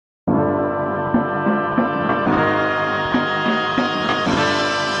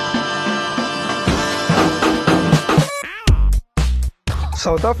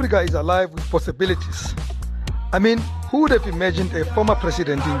South Africa is alive with possibilities. I mean, who would have imagined a former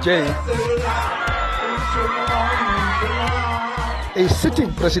president in jail? A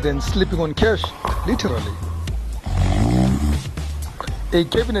sitting president sleeping on cash, literally. A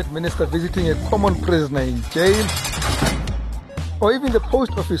cabinet minister visiting a common prisoner in jail. Or even the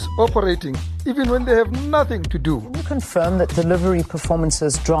post office operating even when they have nothing to do. Can you confirm that delivery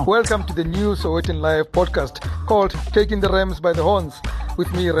performances dropped? Welcome to the new Sowetan Live podcast called Taking the Rams by the Horns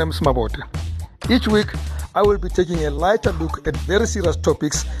with me, Rams Mabote. Each week, I will be taking a lighter look at very serious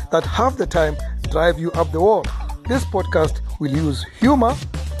topics that half the time drive you up the wall. This podcast will use humor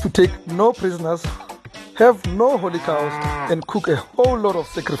to take no prisoners, have no holy cows, and cook a whole lot of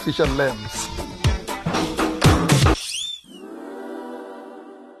sacrificial lambs.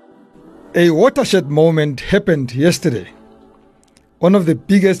 A watershed moment happened yesterday. One of the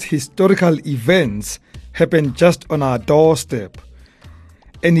biggest historical events happened just on our doorstep.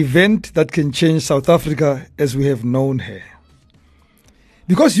 An event that can change South Africa as we have known her.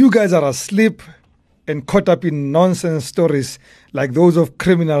 Because you guys are asleep and caught up in nonsense stories like those of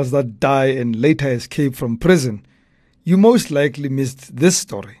criminals that die and later escape from prison, you most likely missed this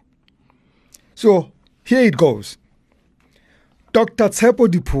story. So here it goes. Dr. Tshepo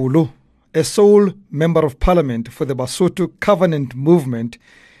Dipholo, a sole member of parliament for the Lesotho Covenant Movement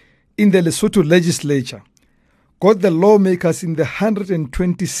in the Lesotho legislature, got the lawmakers in the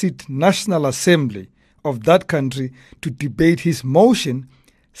 120-seat National Assembly of that country to debate his motion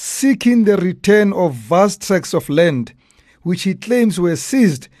seeking the return of vast tracts of land which he claims were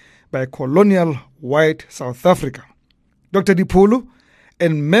seized by colonial white South Africa. Dr. Dipholo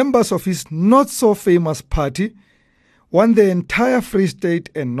and members of his not-so-famous party won the entire Free State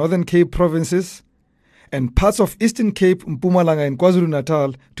and Northern Cape provinces and parts of Eastern Cape, Mpumalanga and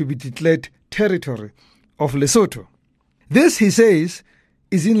KwaZulu-Natal to be declared territory of Lesotho. This, he says,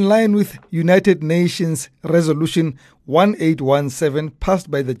 is in line with United Nations Resolution 1817 passed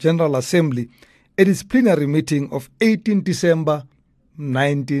by the General Assembly at its plenary meeting of 18 December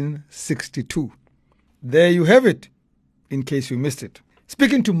 1962. There you have it, in case you missed it.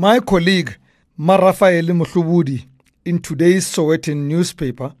 Speaking to my colleague, Marafaeli Muhlubudi, in today's Sowetan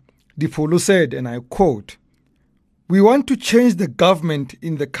newspaper, Dipholo said, and I quote, "We want to change the government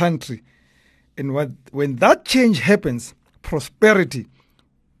in the country, and when that change happens, prosperity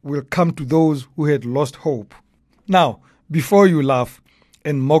will come to those who had lost hope." Now, before you laugh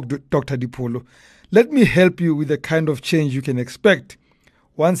and mock Dr. Dipholo, let me help you with the kind of change you can expect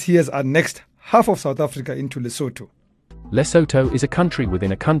once he has annexed half of South Africa into Lesotho. Lesotho is a country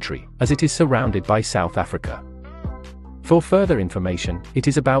within a country, as it is surrounded by South Africa. For further information, it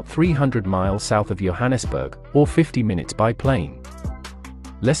is about 300 miles south of Johannesburg, or 50 minutes by plane.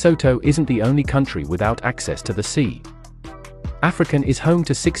 Lesotho isn't the only country without access to the sea. African is home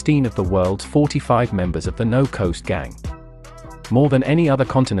to 16 of the world's 45 members of the No Coast Gang. More than any other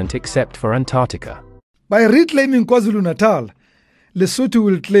continent except for Antarctica. By reclaiming KwaZulu-Natal, Lesotho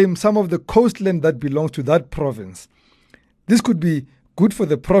will claim some of the coastland that belongs to that province. This could be good for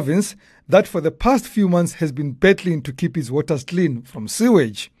the province that for the past few months has been battling to keep its waters clean from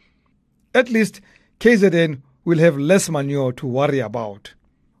sewage. At least KZN will have less manure to worry about.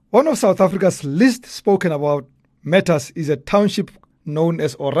 One of South Africa's least spoken about matters is a township known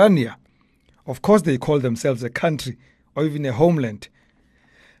as Orania. Of course they call themselves a country or even a homeland.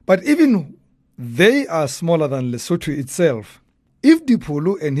 But even they are smaller than Lesotho itself. If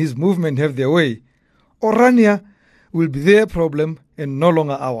Dipholo and his movement have their way, Orania will be their problem and no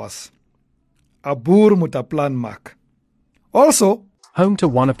longer ours. Abur Mutaplan Mak. Also, home to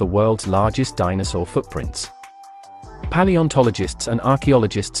one of the world's largest dinosaur footprints. Paleontologists and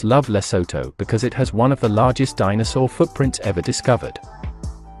archaeologists love Lesotho because it has one of the largest dinosaur footprints ever discovered,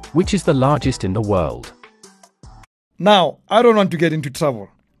 which is the largest in the world. Now, I don't want to get into trouble,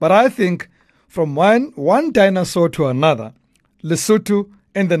 but I think from one dinosaur to another, Lesotho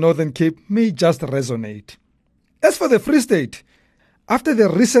and the Northern Cape may just resonate. As for the Free State, after the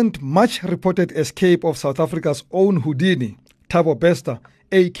recent much-reported escape of South Africa's own Houdini, Thabo Bester,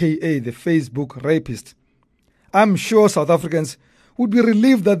 aka the Facebook rapist, I'm sure South Africans would be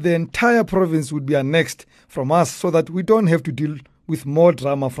relieved that the entire province would be annexed from us so that we don't have to deal with more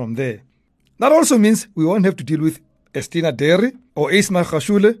drama from there. That also means we won't have to deal with Estina Derry or Ismail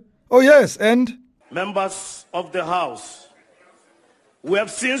Khashule. Oh yes, and members of the House, we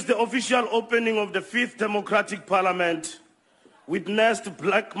have since the official opening of the 5th Democratic Parliament witnessed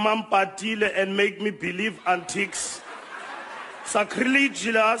Black Mampa Tile and Make Me Believe antics,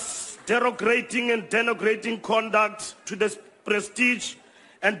 sacrilegious, derogating and denigrating conduct to the prestige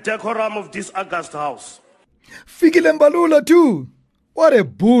and decorum of this august house. Fikile Mbalula too. What a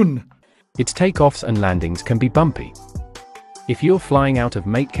boon! Its takeoffs and landings can be bumpy. If you're flying out of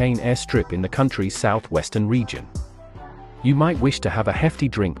Maitcane airstrip in the country's southwestern region, you might wish to have a hefty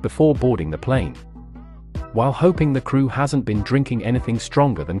drink before boarding the plane, while hoping the crew hasn't been drinking anything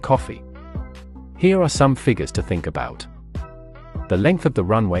stronger than coffee. Here are some figures to think about. The length of the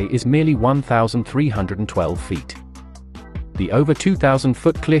runway is merely 1,312 feet. The over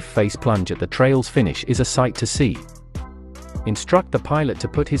 2,000-foot cliff face plunge at the trail's finish is a sight to see. Instruct the pilot to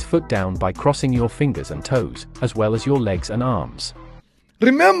put his foot down by crossing your fingers and toes, as well as your legs and arms.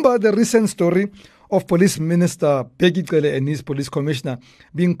 Remember the recent story of Police Minister Bheki Cele and his police commissioner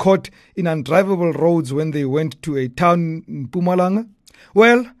being caught in undrivable roads when they went to a town in Mpumalanga?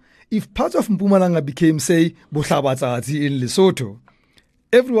 Well, if parts of Mpumalanga became, say, Bohlabatsatsi in Lesotho,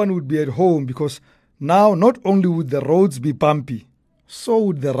 everyone would be at home because now not only would the roads be bumpy, so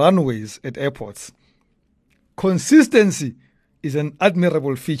would the runways at airports. Consistency is an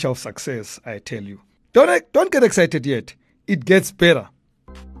admirable feature of success, I tell you. Don't get excited yet. It gets better.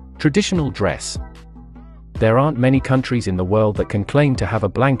 Traditional dress. There aren't many countries in the world that can claim to have a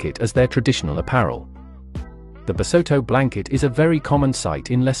blanket as their traditional apparel. The Basotho blanket is a very common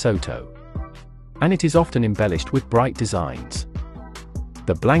sight in Lesotho, and it is often embellished with bright designs.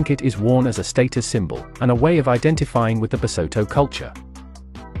 The blanket is worn as a status symbol and a way of identifying with the Basotho culture,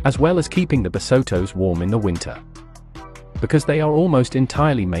 as well as keeping the Basothos warm in the winter. Because they are almost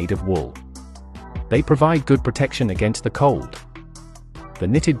entirely made of wool, they provide good protection against the cold. The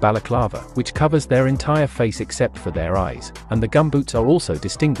knitted balaclava, which covers their entire face except for their eyes, and the gumboots are also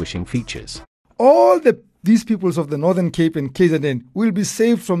distinguishing features. All these peoples of the Northern Cape and KZN will be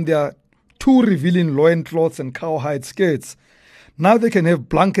saved from their too revealing loincloths and cowhide skirts. Now they can have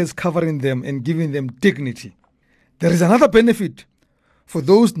blankets covering them and giving them dignity. There is another benefit for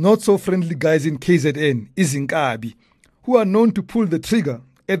those not so friendly guys in KZN, Izinkabi, who are known to pull the trigger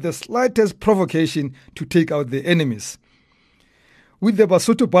at the slightest provocation to take out their enemies. With the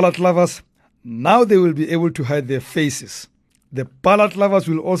Basotho balaclavas, now they will be able to hide their faces. The balaclavas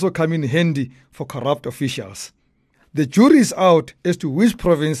will also come in handy for corrupt officials. The jury is out as to which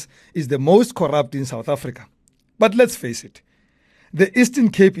province is the most corrupt in South Africa. But let's face it, the Eastern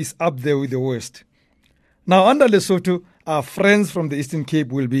Cape is up there with the West. Now under Lesotho, our friends from the Eastern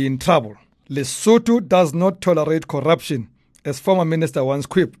Cape will be in trouble. Lesotho does not tolerate corruption, as former minister once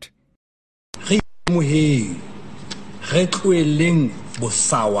quipped. Re tloeleng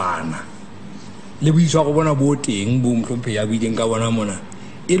bosawana le buiswa go bona bo teng bo mtlhomphe ya buileng ka bona mona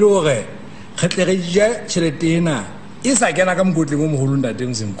e le gore re tle re je tšhelete ena e sa kena ka mokotleng o mogolo ntate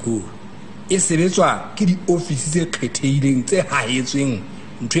Msemkhulu e sebetswa ke di-ofisi tse kgetheileng tse haetsweng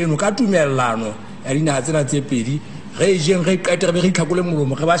ntho eno ka tumellano ya dinaga tsena tse pedi re jeng re qete re be re itlhakole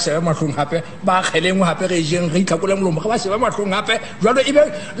molomo re ba shebe mahlong hape ba kgelengwe hape re jeng re itlhakole molomo re ba shebe mahlong hape jwalo e be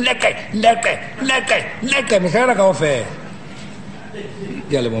leke mehlara kaofela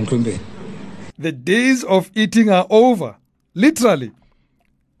ya le bomtlhompe. The days of eating are over, literally,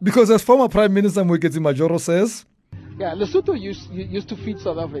 because as former Prime Minister Mwekezi Majoro says, yeah, Lesotho used to feed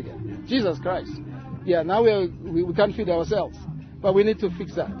South Africa. Jesus Christ. Yeah, now we can't feed ourselves, but we need to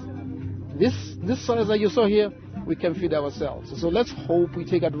fix that. This soils that you saw here, we can feed ourselves. So let's hope we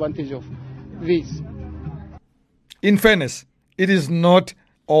take advantage of this. In fairness, it is not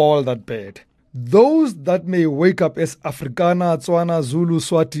all that bad. Those that may wake up as Afrikaner, Tswana, Zulu,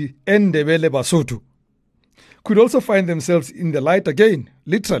 Swati, and Ndebele Basotho could also find themselves in the light again,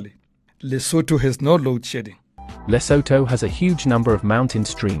 literally. Lesotho has no load shedding. Lesotho has a huge number of mountain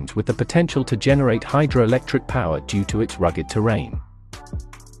streams with the potential to generate hydroelectric power due to its rugged terrain.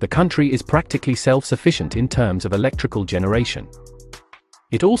 The country is practically self-sufficient in terms of electrical generation.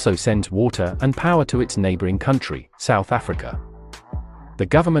 It also sends water and power to its neighboring country, South Africa. The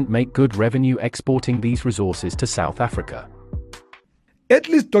government make good revenue exporting these resources to South Africa. At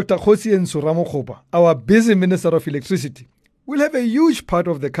least Dr. Kgosientsho Ramokgopa, our busy Minister of Electricity, will have a huge part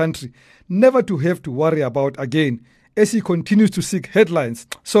of the country never to have to worry about again as he continues to seek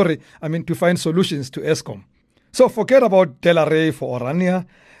to find solutions to Eskom. So forget about Delare for Orania,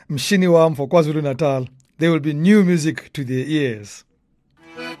 Mshiniwam for KwaZulu-Natal. There will be new music to their ears.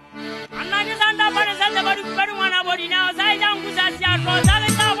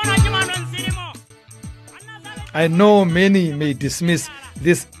 I know many may dismiss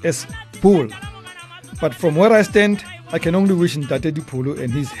this as bull, but from where I stand, I can only wish Ntate Dipulu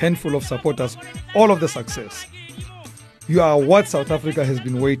and his handful of supporters all of the success. You are what South Africa has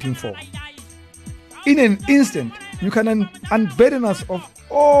been waiting for. In an instant, you can unburden us of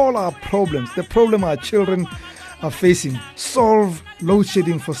all our problems, the problem our children are facing, solve load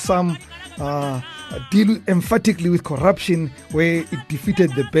shedding for some deal emphatically with corruption where it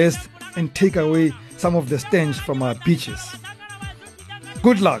defeated the best and take away some of the stench from our beaches.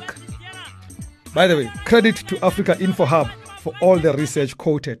 Good luck. By the way, credit to Africa Info Hub for all the research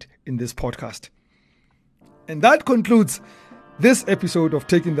quoted in this podcast. And that concludes this episode of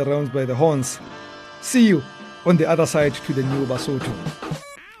Taking the Realms by the Horns. See you on the other side to the new Lesotho.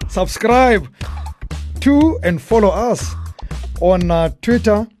 Subscribe to and follow us on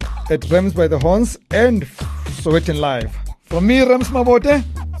Twitter at Rams by the Horns and Sowetan Live. From me, Rams Mabote,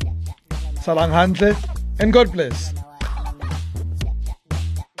 Salang Handle, and God bless.